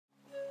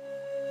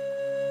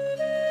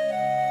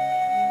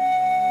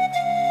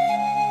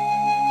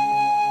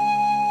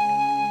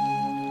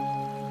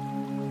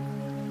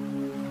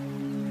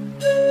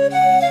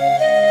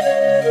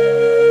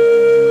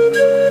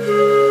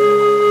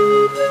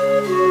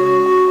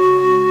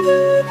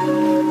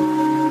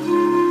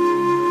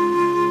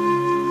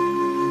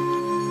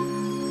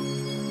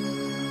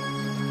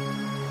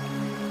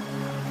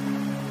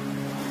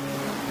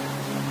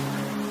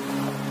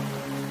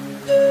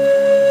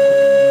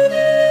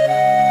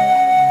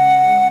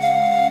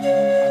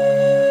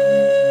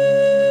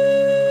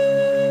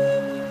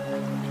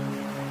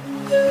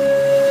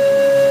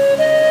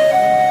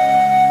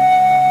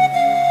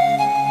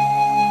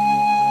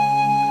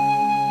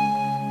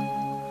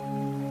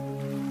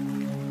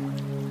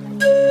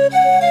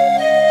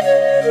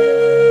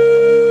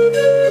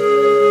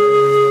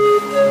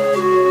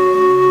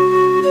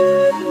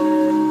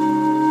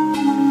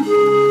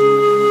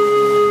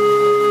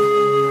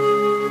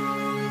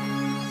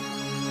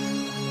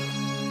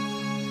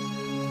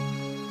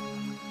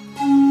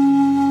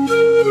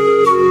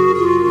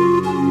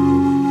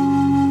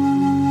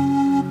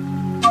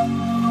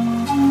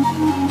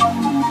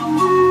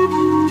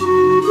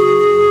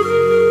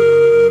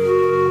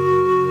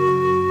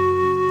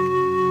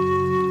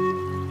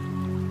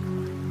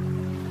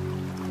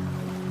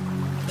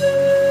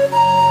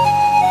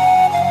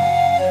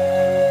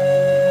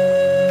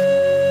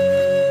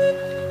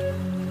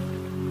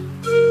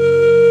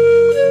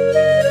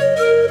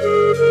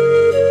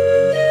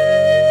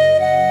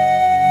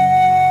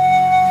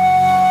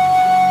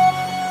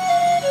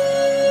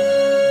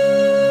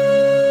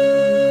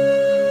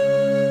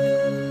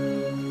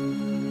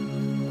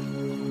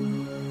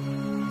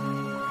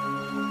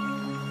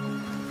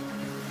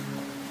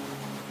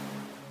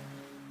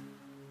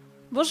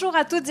Bonjour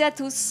à toutes et à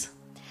tous.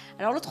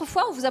 Alors l'autre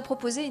fois, on vous a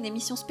proposé une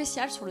émission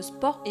spéciale sur le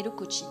sport et le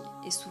coaching.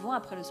 Et souvent,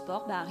 après le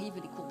sport, arrivent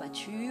les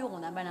courbatures,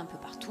 on a mal un peu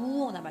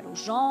partout, on a mal aux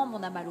jambes,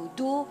 on a mal au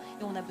dos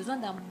et on a besoin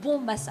d'un bon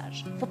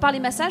massage. Pour parler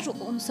massage,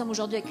 nous sommes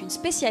aujourd'hui avec une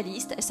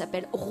spécialiste. Elle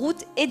s'appelle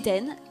Ruth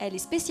Eden. Elle est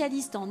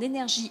spécialiste en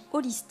énergie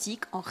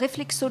holistique, en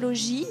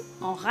réflexologie,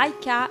 en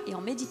reiki et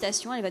en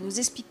méditation. Elle va nous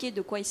expliquer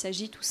de quoi il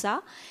s'agit tout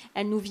ça.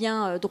 Elle nous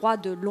vient droit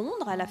de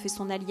Londres. Elle a fait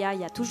son alia il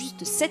y a tout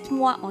juste 7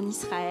 mois en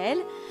Israël.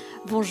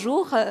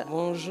 Bonjour.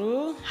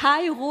 Bonjour.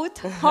 Hi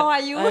Ruth, how are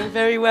you? I'm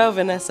very well,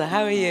 Vanessa.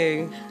 How are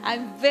you?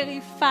 I'm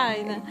very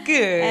fine.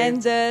 Good.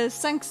 And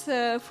thanks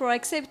for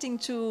accepting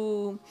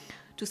to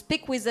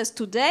speak with us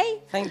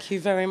today. Thank you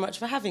very much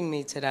for having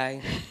me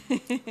today.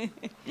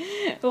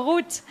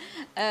 Ruth,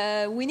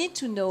 we need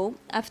to know,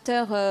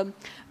 after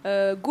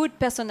a good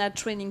personal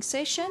training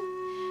session,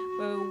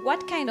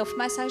 what kind of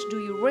massage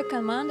do you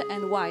recommend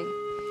and why?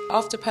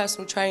 After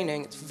personal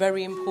training, it's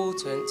very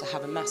important to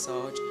have a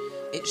massage.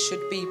 It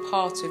should be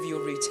part of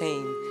your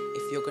routine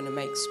if you're going to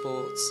make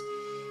sports.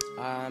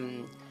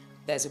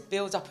 There's a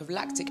build-up of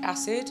lactic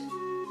acid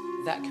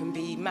that can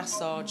be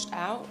massaged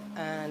out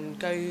and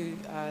go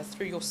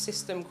through your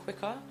system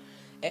quicker.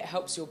 It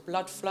helps your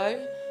blood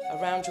flow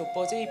around your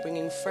body,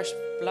 bringing fresh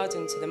blood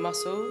into the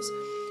muscles.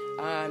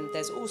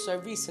 There's also a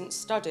recent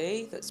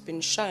study that's been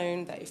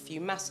shown that if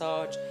you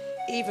massage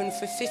even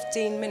for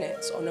 15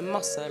 minutes on a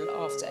muscle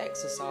after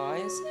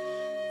exercise,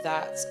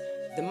 that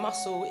the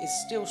muscle is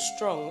still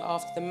strong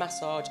after the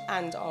massage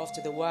and after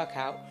the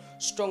workout,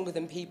 stronger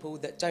than people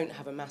that don't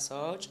have a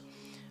massage.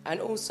 And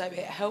also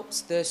it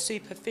helps the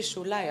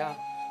superficial layer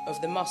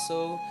of the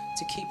muscle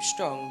to keep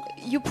strong.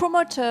 You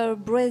promote a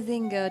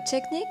breathing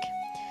technique.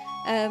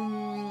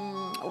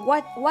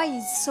 Why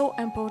is it so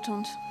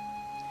important?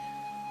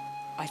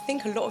 I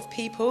think a lot of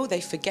people,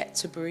 they forget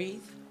to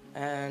breathe,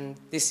 and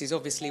this is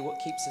obviously what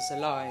keeps us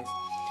alive.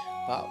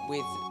 But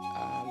with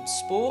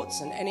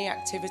sports and any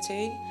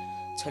activity,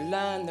 to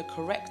learn the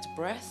correct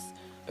breath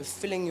of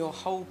filling your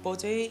whole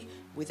body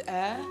with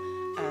air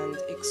and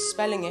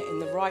expelling it in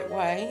the right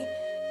way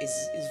is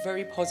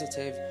very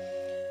positive.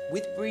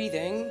 With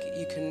breathing,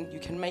 you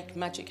can make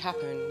magic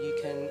happen. You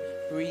can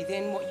breathe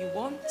in what you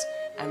want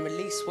and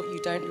release what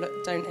you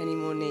don't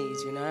anymore need,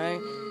 you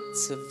know?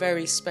 It's a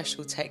very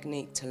special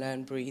technique to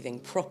learn breathing,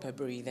 proper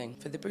breathing.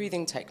 For the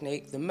breathing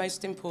technique, the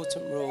most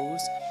important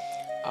rules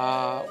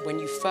are when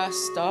you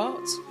first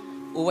start,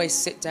 always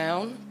sit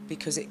down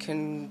because it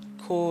can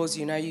cause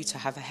you to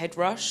have a head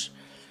rush.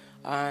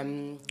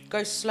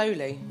 Go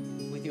slowly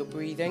with your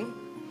breathing,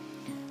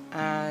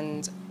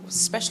 and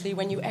especially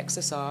when you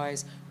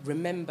exercise,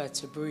 remember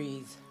to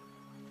breathe.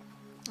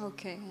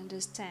 Okay, I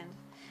understand.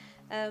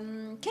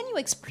 Can you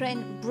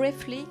explain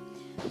briefly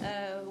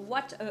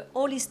what a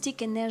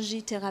holistic energy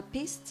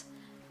therapist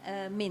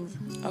means?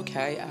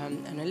 Okay,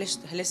 an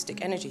holistic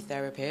energy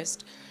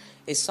therapist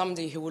is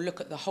somebody who will look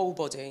at the whole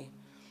body.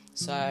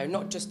 So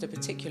not just a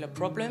particular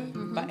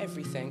problem, but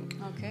everything.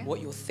 Okay.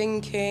 What you're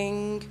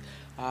thinking,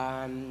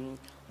 how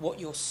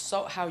your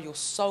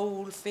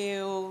soul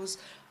feels,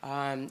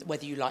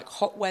 whether you like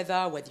hot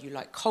weather, whether you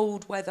like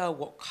cold weather,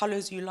 what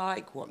colours you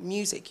like, what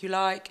music you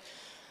like,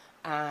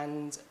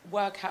 and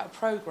work out a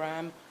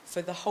program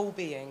for the whole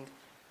being.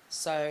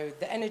 So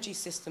the energy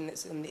system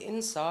that's on the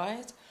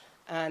inside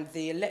and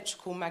the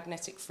electrical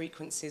magnetic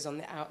frequencies on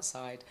the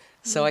outside.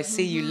 So I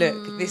see you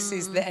look, this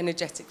is the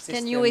energetic system.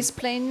 Can you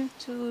explain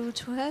to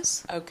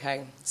us?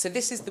 Okay, so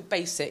this is the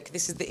basic,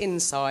 this is the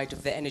inside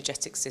of the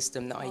energetic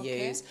system that I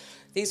use.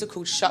 These are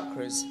called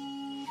chakras,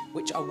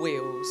 which are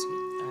wheels,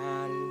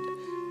 and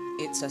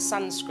it's a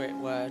Sanskrit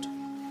word.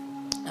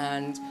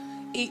 And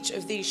each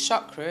of these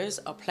chakras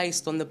are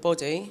placed on the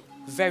body,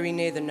 very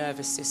near the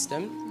nervous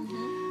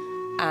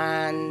system,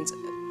 and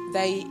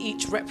they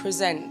each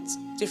represent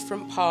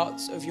different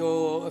parts of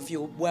your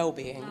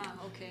well-being.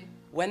 Okay.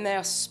 When they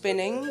are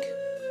spinning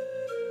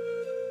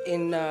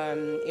in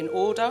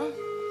order,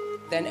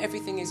 then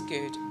everything is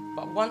good.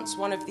 But once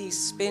one of these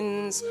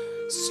spins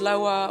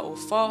slower or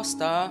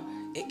faster,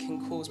 it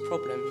can cause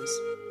problems.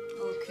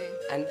 Okay.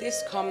 And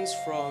this comes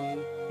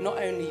from not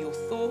only your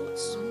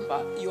thoughts,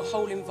 but your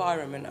whole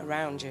environment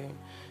around you,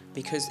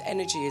 because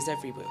energy is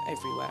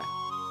everywhere.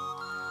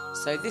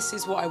 So this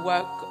is what I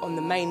work on,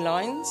 the main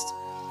lines.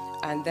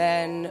 And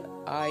then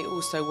I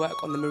also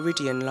work on the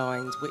meridian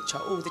lines, which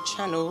are all the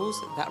channels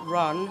that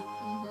run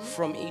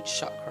from each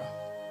chakra.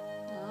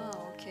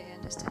 Oh, okay, I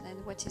understand.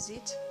 And what is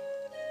it?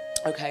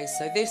 Okay,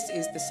 so this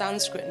is the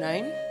Sanskrit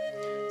name.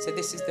 So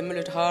this is the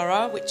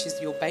Muladhara, which is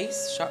your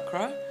base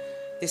chakra.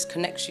 This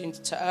connects you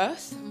to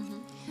earth.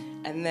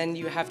 And then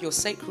you have your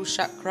sacral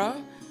chakra,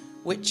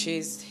 which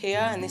is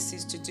here, and this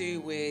is to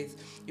do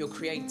with your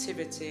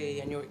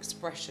creativity and your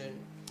expression.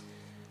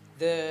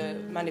 The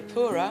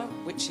Manipura,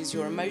 which is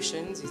your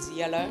emotions, is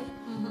yellow,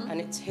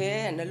 and it's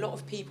here, and a lot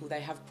of people,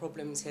 they have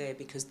problems here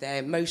because their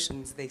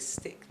emotions, they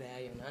stick there,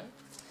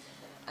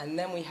 And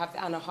then we have the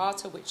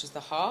Anahata, which is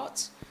the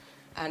heart,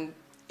 and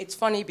it's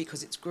funny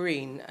because it's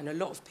green, and a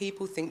lot of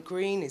people think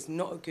green is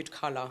not a good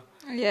colour.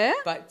 Yeah.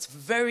 But it's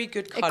very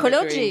good colour.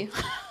 Ecology.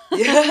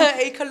 Yeah,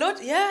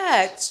 ecology.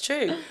 Yeah, it's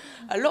true.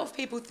 A lot of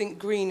people think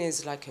green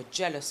is like a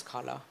jealous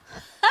colour.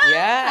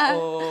 Yeah,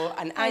 or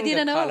an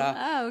anger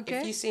colour. Okay.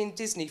 If you see in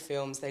Disney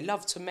films, they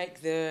love to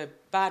make the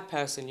bad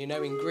person, you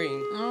know, in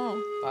green.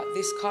 Oh. But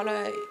this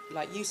colour,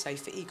 like you say,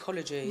 for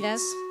ecology,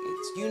 Yes.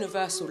 it's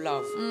universal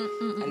love.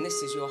 And this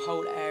is your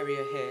whole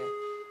area here.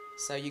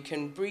 So you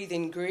can breathe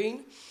in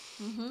green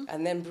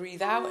and then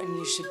breathe out, and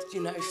you should,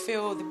 you know,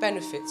 feel the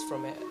benefits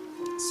from it.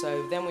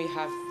 So then we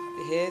have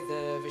here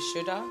the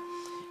Vishuddha,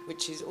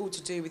 which is all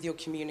to do with your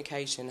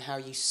communication, how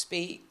you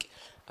speak,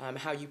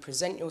 how you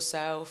present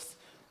yourself,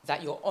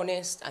 that you're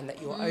honest and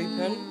that you're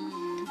open.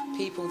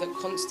 People that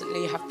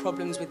constantly have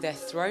problems with their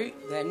throat,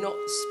 they're not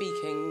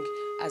speaking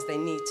as they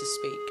need to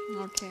speak.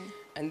 Okay.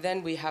 And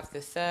then we have the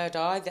third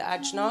eye, the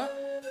Ajna,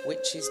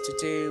 which is to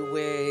do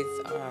with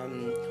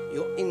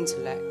your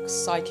intellect,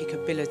 psychic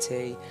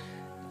ability,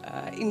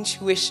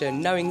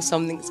 intuition, knowing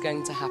something's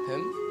going to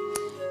happen.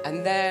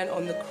 And then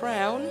on the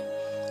crown,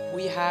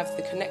 we have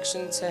the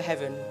connection to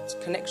heaven,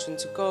 connection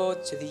to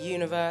God, to the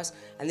universe,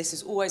 and this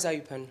is always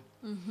open.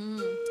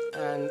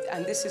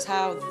 And this is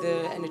how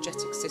the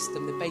energetic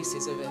system, the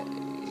basis of it,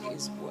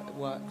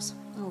 works.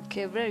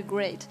 Okay, very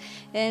great.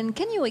 And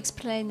can you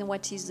explain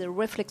what is the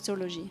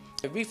reflexology?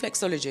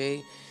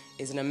 Reflexology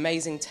is an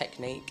amazing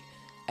technique.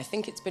 I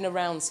think it's been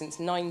around since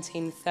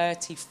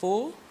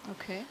 1934.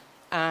 Okay.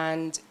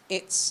 And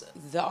it's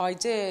the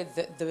idea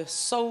that the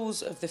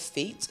soles of the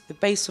feet, the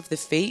base of the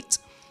feet,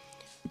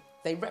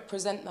 they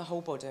represent the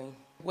whole body.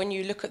 When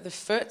you look at the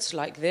foot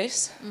like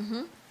this,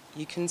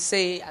 you can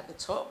see at the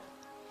top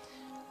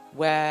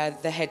where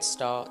the head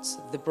starts,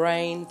 the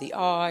brain, the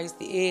eyes,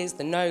 the ears,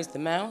 the nose, the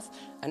mouth.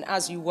 And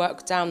as you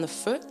work down the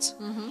foot,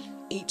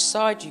 each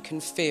side you can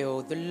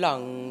feel the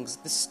lungs,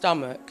 the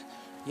stomach,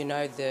 you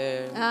know,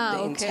 the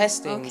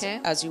intestines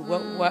as you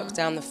work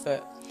down the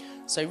foot.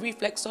 So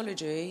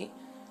reflexology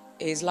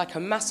is like a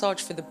massage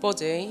for the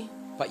body,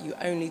 but you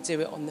only do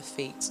it on the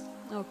feet.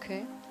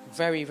 Okay.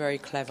 Very, very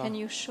clever. Can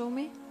you show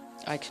me?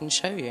 I can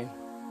show you.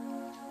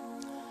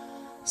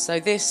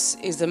 So this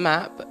is a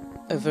map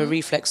of a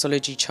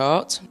reflexology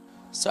chart.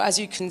 So as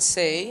you can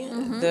see,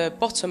 the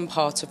bottom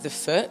part of the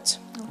foot,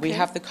 we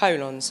have the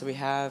colon. So we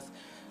have,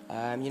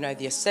 you know,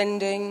 the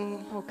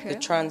ascending, the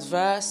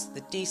transverse,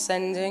 the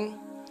descending.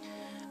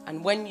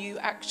 And when you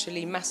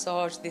actually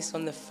massage this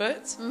on the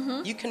foot,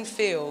 you can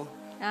feel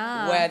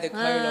where the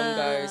colon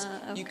goes.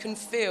 Okay. You can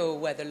feel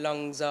where the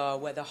lungs are,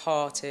 where the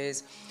heart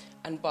is.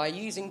 And by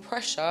using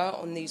pressure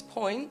on these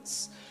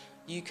points,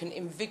 you can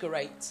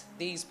invigorate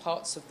these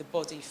parts of the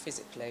body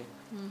physically.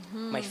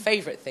 My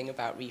favourite thing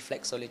about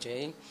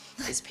reflexology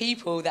is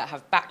people that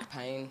have back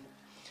pain.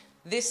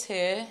 This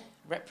here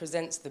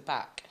represents the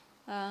back.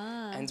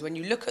 And when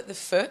you look at the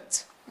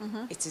foot,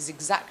 it is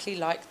exactly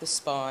like the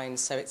spine.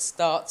 So it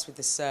starts with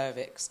the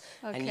cervix.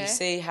 And you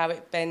see how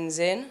it bends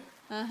in?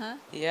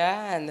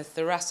 Yeah, and the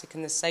thoracic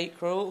and the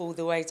sacral all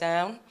the way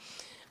down.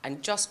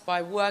 And just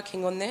by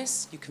working on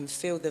this, you can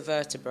feel the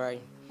vertebrae.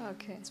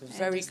 Okay. It's a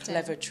very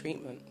clever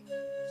treatment.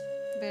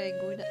 Very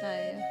good.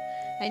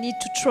 I need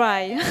to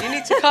try. You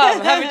need to come,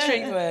 have a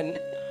treatment.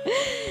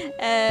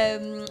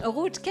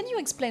 Ruth, can you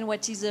explain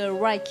what is a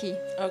reiki?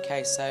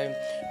 Okay, so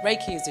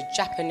reiki is a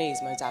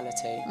Japanese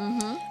modality.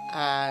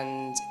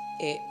 And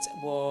it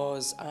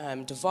was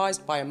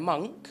devised by a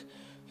monk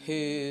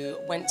who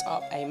went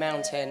up a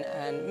mountain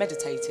and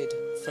meditated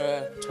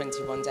for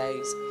 21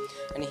 days.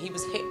 And he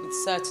was hit with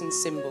certain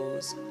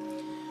symbols.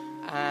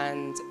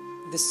 And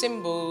the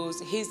symbols,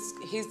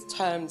 he's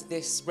termed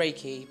this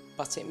Reiki,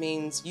 but it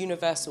means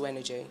universal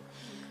energy.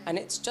 And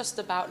it's just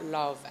about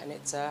love, and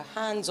it's a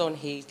hands-on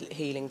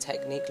healing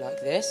technique like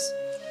this.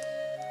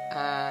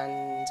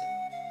 And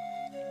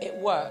it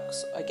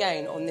works,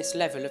 again, on this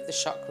level of the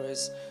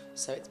chakras.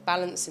 So it's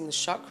balancing the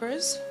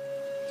chakras.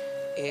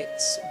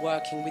 It's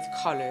working with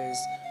colours,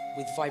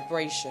 with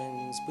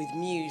vibrations, with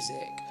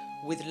music,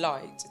 with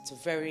light. It's a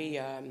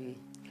very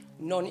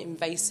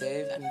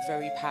non-invasive and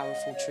very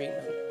powerful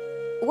treatment.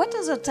 What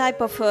other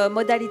type of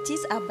modalities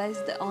are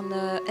based on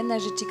the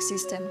energetic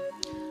system?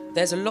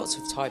 There's a lot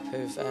of type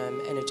of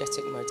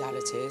energetic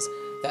modalities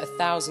that are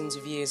thousands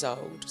of years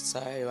old.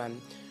 So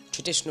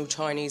traditional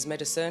Chinese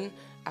medicine,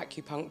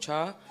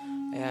 acupuncture,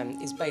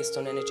 is based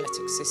on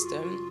energetic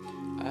system.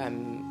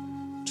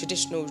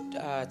 Traditional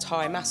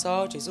Thai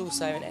massage is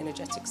also an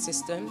energetic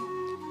system.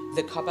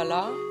 The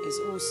Kabbalah is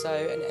also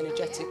an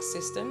energetic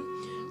system.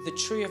 The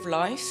tree of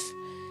life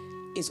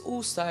is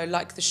also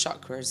like the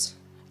chakras.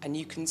 And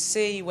you can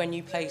see when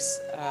you place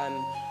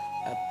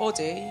a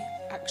body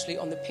actually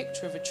on the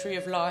picture of a tree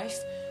of life,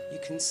 you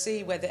can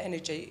see where the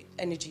energy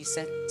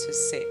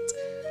centers sit.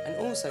 And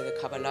also the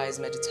Kabbalah is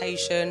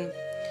meditation.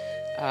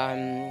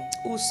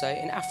 Also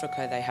in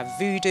Africa they have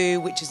voodoo,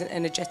 which is an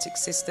energetic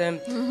system,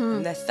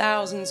 and they're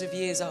thousands of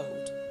years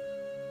old.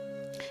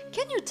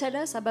 Can you tell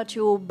us about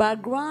your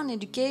background,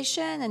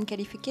 education and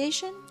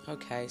qualification?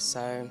 Okay,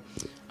 so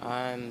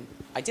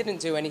I didn't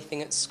do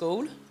anything at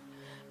school,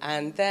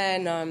 and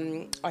then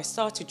I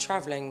started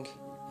travelling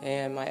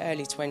in my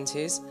early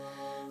 20s,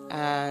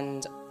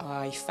 and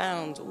I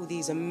found all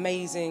these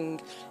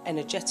amazing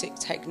energetic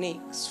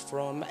techniques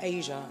from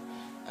Asia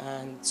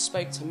and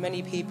spoke to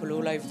many people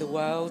all over the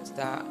world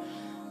that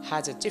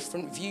had a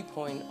different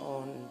viewpoint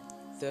on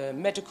the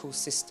medical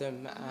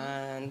system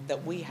and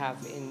that we have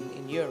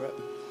in Europe.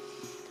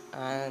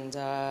 And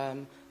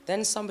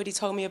then somebody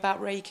told me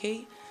about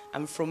Reiki,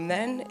 and from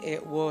then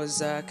it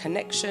was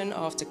connection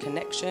after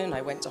connection.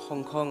 I went to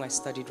Hong Kong, I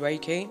studied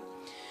Reiki,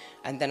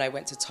 and then I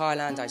went to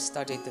Thailand, I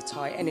studied the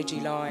Thai energy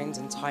lines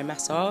and Thai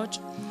massage,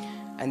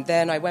 and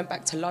then I went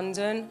back to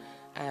London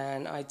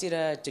and I did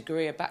a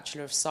degree, a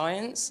Bachelor of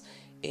Science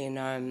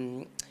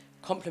in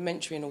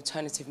complementary and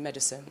alternative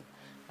medicine,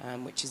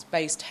 which is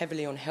based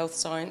heavily on health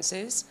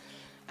sciences,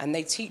 and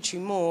they teach you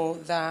more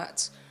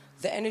that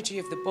the energy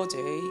of the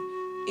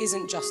body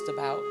isn't just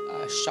about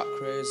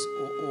chakras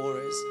or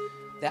auras.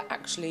 They're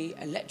actually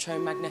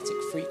electromagnetic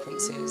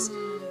frequencies,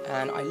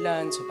 and I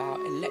learned about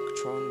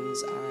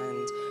electrons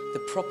and the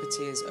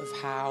properties of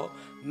how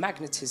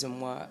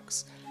magnetism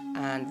works,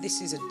 and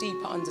this is a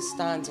deeper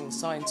understanding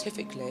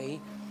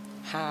scientifically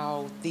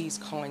how these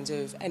kinds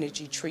of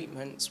energy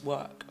treatments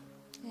work.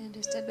 I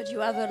understand, but you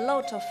have a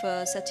lot of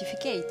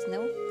certificates,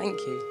 no? Thank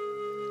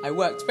you. I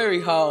worked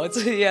very hard,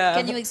 yeah.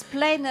 Can you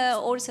explain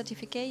all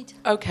certificate?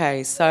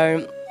 Okay,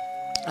 so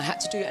I had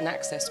to do an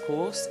access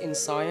course in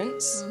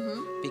science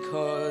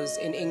because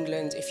in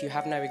England, if you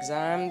have no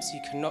exams,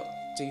 you cannot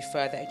do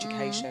further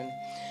education.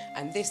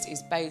 And this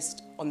is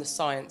based on the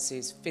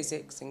sciences,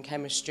 physics and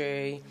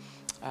chemistry,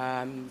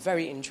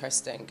 very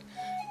interesting.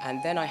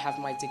 And then I have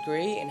my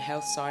degree in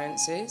health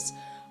sciences.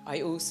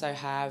 I also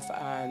have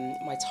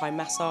my Thai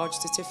massage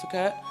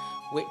certificate,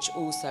 which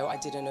also I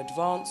did an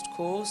advanced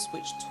course,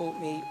 which taught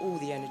me all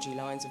the energy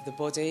lines of the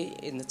body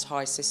in the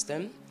Thai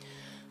system.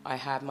 I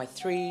have my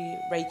 3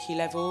 Reiki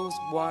levels,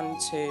 1,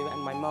 2,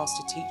 and my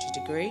master teacher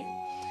degree.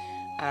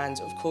 And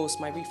of course,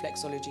 my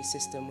reflexology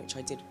system, which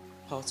I did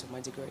part of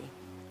my degree.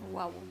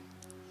 Wow.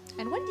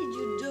 And what did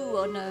you do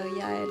on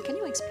Elle? Can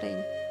you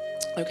explain?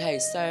 Okay,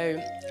 so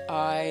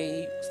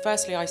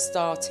firstly I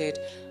started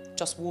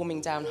just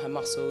warming down her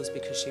muscles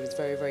because she was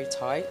very, very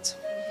tight.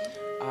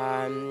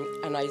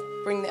 And I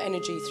bring the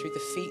energy through the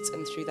feet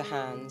and through the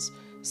hands.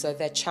 So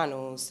they're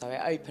channels, so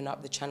I open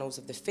up the channels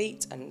of the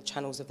feet and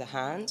channels of the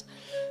hand.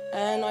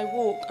 And I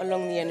walk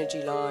along the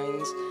energy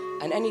lines,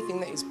 and anything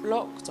that is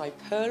blocked, I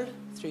pull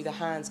through the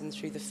hands and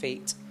through the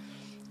feet.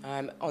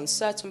 On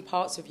certain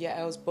parts of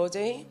Yael's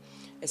body,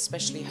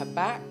 especially her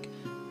back,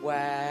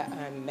 where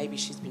maybe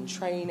she's been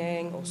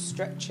training or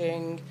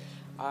stretching,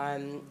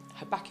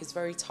 her back is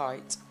very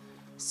tight.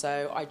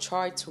 So I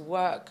tried to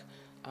work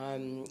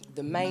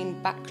the main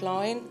back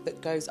line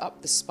that goes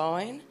up the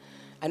spine,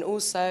 and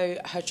also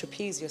her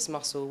trapezius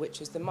muscle,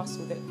 which is the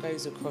muscle that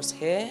goes across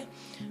here,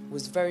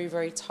 was very,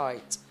 very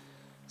tight.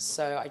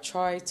 So I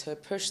tried to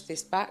push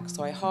this back,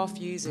 so I half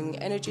using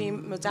energy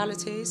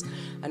modalities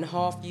and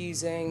half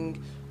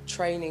using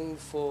training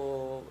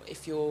for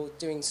if you're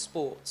doing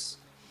sports,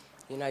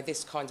 you know,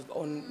 this kind of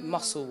on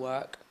muscle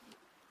work.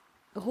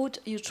 Ruth,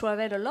 you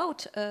travel a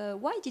lot.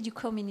 Why did you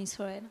come in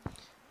Israel?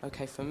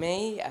 Okay, for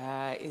me,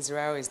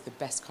 Israel is the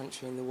best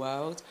country in the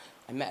world.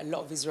 I met a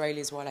lot of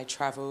Israelis while I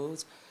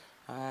travelled.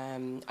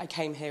 I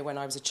came here when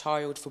I was a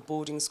child for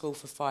boarding school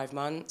for 5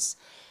 months.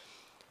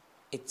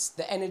 It's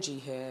the energy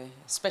here,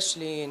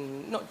 especially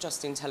not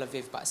just in Tel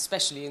Aviv, but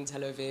especially in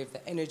Tel Aviv,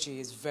 the energy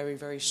is very,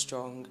 very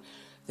strong.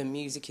 The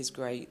music is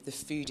great, the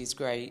food is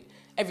great,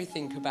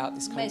 everything about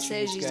this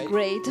country is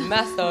great.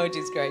 Massage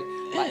is great.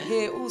 But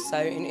here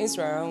also in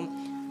Israel,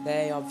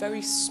 they are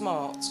very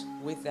smart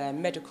with their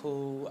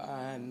medical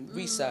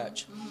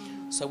research.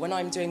 So when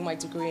I'm doing my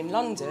degree in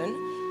London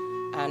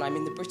and I'm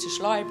in the British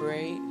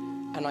Library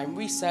and I'm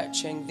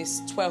researching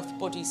this 12th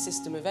body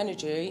system of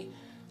energy,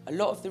 a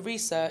lot of the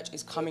research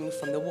is coming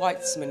from the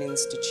Weizmann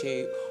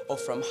Institute or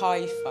from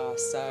Haifa.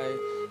 So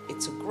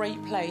it's a great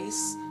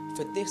place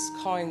for this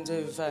kind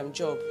of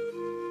job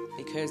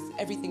because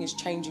everything is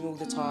changing all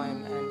the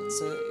time and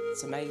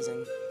it's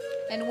amazing.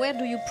 And where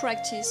do you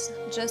practice?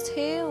 Just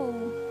here? Or?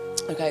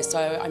 Okay,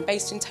 so I'm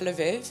based in Tel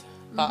Aviv,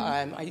 but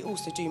I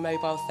also do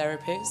mobile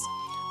therapies.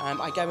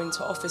 I go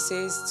into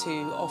offices to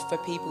offer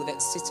people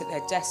that sit at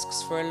their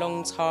desks for a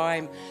long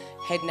time,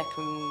 head, neck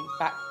and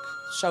back,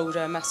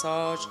 shoulder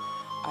massage.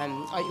 I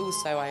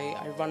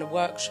run a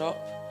workshop.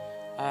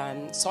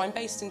 So I'm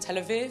based in Tel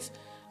Aviv,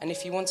 and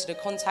if you wanted to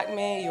contact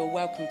me, you're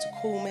welcome to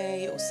call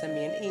me or send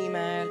me an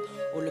email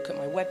or look at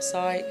my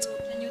website.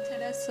 Can you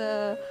tell us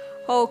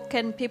how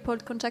can people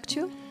contact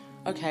you?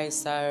 Okay,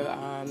 so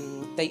I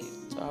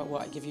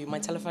give you my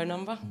telephone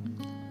number.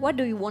 What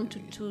do you want to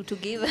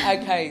give?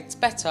 Okay, it's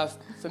better.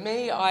 For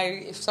me,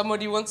 if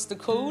somebody wants to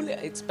call,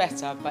 it's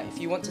better. But if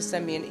you want to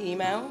send me an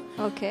email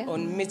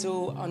on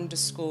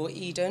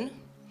middle_Eden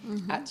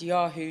at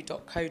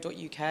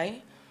yahoo.co.uk,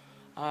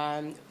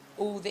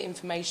 all the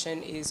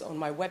information is on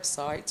my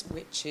website,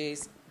 which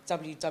is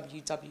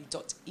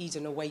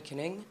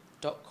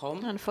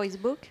www.edenawakening.com. On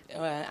Facebook?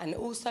 And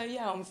also,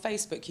 on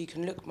Facebook, you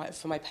can look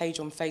for my page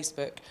on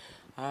Facebook.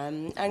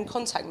 And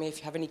contact me if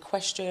you have any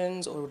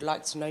questions or would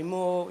like to know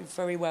more. You're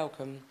very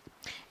welcome.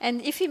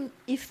 And if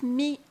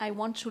I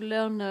want to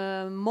learn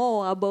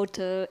more about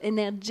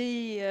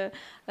energy,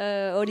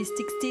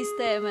 holistic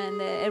system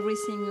and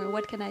everything,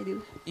 what can I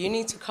do? You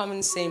need to come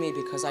and see me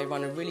because I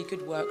run a really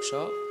good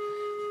workshop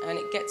and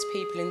it gets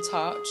people in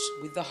touch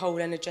with the whole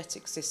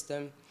energetic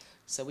system.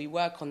 So we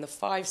work on the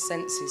 5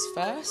 senses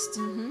first,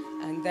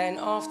 and then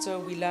after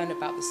we learn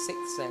about the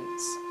 6th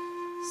sense.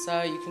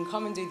 So you can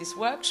come and do this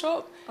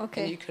workshop,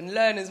 and you can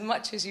learn as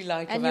much as you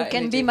like and about you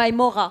can energy. be my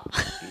Mora.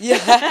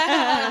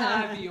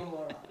 Yeah, be your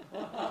Mora.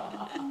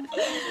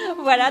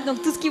 Voilà,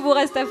 donc tout ce qu'il vous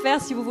reste à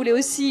faire si vous voulez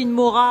aussi une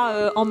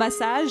Mora en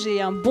massage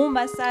et un bon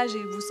massage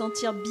et vous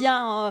sentir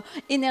bien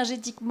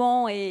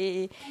énergétiquement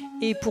et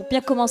pour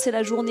bien commencer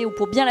la journée ou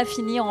pour bien la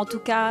finir, en tout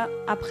cas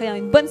après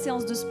une bonne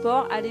séance de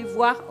sport, allez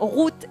voir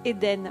Ruth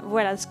Eden.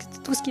 Voilà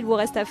tout ce qu'il vous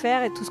reste à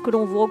faire et tout ce que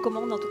l'on vous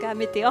recommande en tout cas à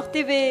Météor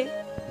TV.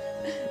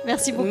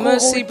 Merci beaucoup.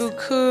 Merci Ruth.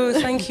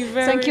 beaucoup. Thank you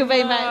very Thank you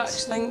very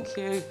much. Thank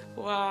you.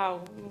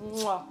 Wow.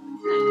 Mwah.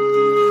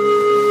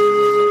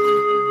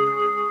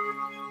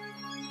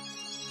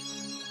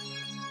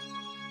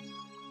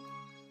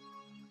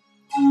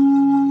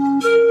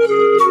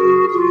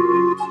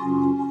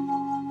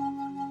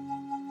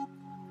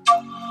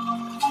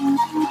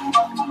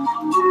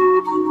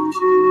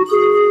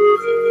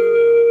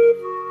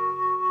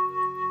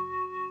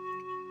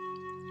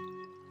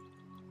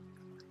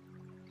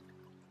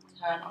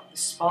 Turn up the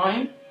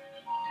spine,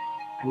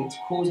 and it's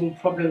causing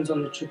problems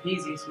on the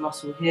trapezius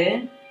muscle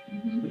here,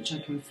 which I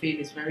can feel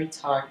is very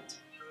tight.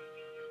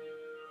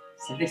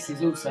 So this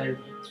is also,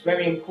 it's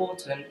very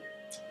important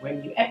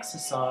when you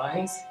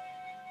exercise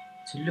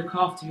to look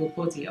after your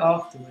body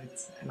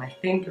afterwards. And I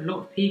think a lot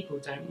of people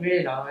don't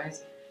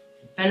realise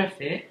the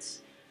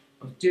benefits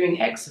of doing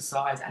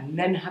exercise and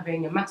then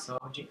having a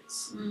massage.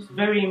 It's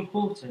very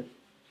important.